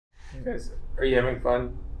Guys, are you having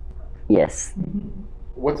fun? Yes.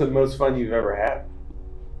 What's the most fun you've ever had?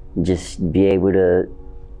 Just be able to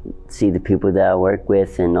see the people that I work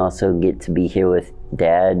with and also get to be here with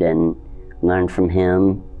Dad and learn from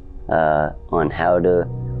him on how to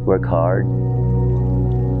work hard.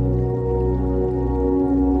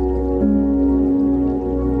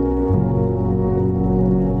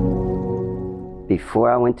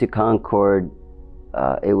 Before I went to Concord,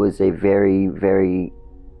 it was a very, very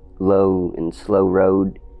low and slow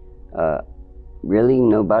road. Really,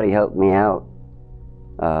 nobody helped me out.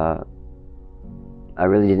 I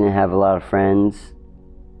really didn't have a lot of friends,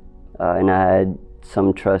 and I had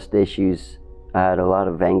some trust issues. I had a lot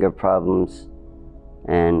of anger problems,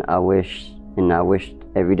 and I wished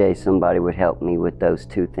every day somebody would help me with those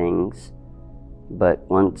two things. But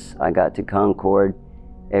once I got to Concord,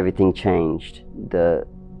 everything changed. The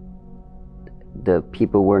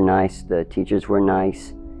people were nice, the teachers were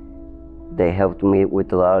nice. They helped me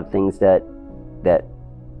with a lot of things that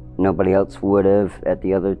nobody else would have at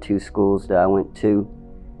the other two schools that I went to.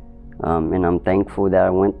 And I'm thankful that I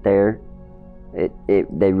went there.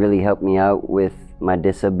 They really helped me out with my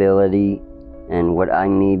disability and what I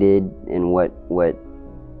needed and what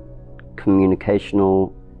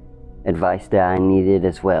communicational advice that I needed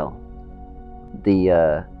as well.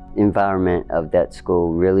 The environment of that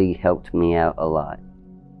school really helped me out a lot.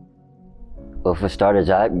 Well, for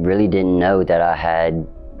starters, I really didn't know that I had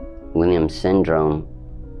Williams syndrome.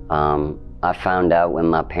 I found out when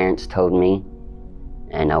my parents told me,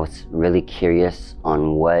 and I was really curious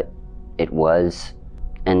on what it was.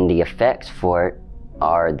 And the effects for it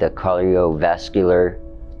are the cardiovascular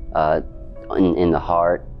in the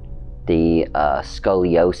heart, the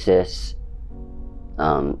scoliosis.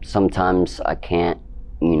 Sometimes I can't,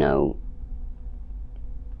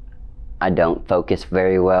 I don't focus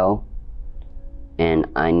very well, and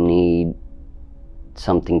I need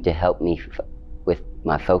something to help me with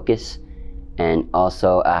my focus. And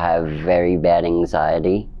also I have very bad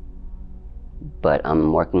anxiety, but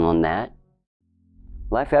I'm working on that.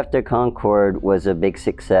 Life after Concord was a big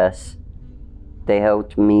success. They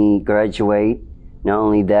helped me graduate. Not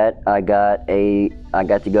only that, I got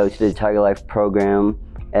to go to the Tiger Life program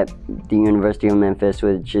at the University of Memphis,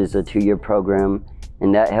 which is a 2-year program,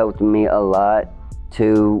 and that helped me a lot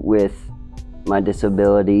too with my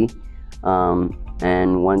disability.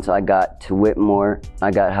 And once I got to Whitmore,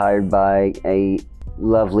 I got hired by a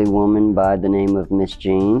lovely woman by the name of Miss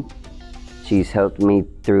Jean. She's helped me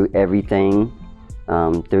through everything,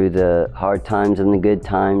 through the hard times and the good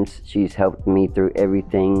times. She's helped me through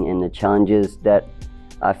everything, and the challenges that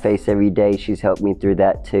I face every day, she's helped me through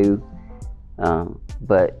that too.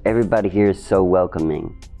 But everybody here is so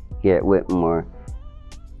welcoming here at Whitmore.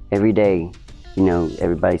 Every day,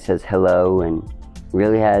 everybody says hello and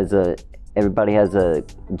really everybody has a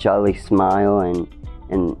jolly smile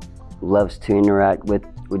and loves to interact with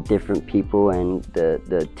different people, and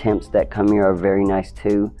the temps that come here are very nice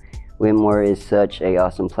too. Whitmore is such an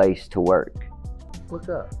awesome place to work. Look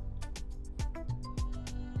up.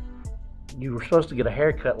 You were supposed to get a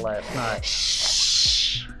haircut last night.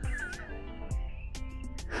 Shh.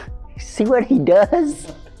 See what he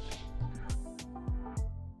does?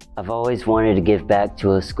 I've always wanted to give back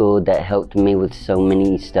to a school that helped me with so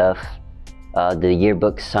many stuff. The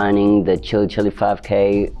yearbook signing, the Chili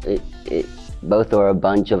 5K, both are a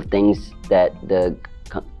bunch of things that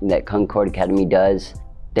that Concord Academy does.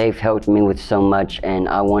 They've helped me with so much, and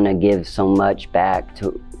I want to give so much back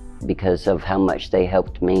because of how much they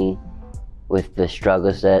helped me with the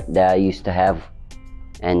struggles that I used to have,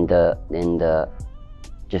 and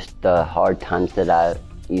just the hard times that I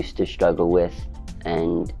used to struggle with.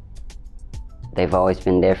 And they've always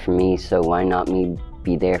been there for me, so why not me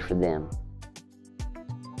be there for them?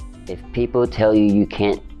 If people tell you you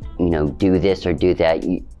can't, do this or do that,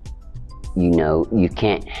 you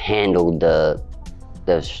can't handle the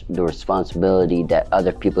responsibility that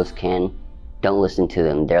other people can, don't listen to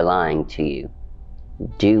them. They're lying to you.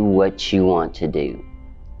 Do what you want to do.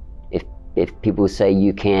 If people say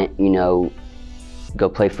you can't, go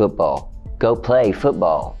play football, go play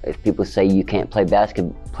football. If people say you can't play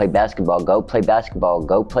basketball, go play basketball.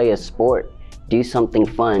 Go play a sport. Do something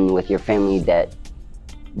fun with your family that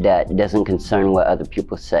doesn't concern what other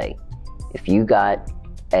people say. If you got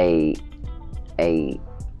a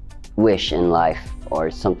wish in life or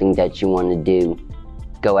something that you want to do,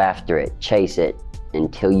 go after it, chase it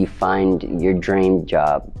until you find your dream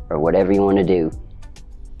job or whatever you want to do.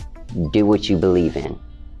 Do what you believe in,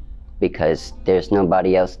 because there's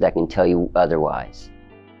nobody else that can tell you otherwise.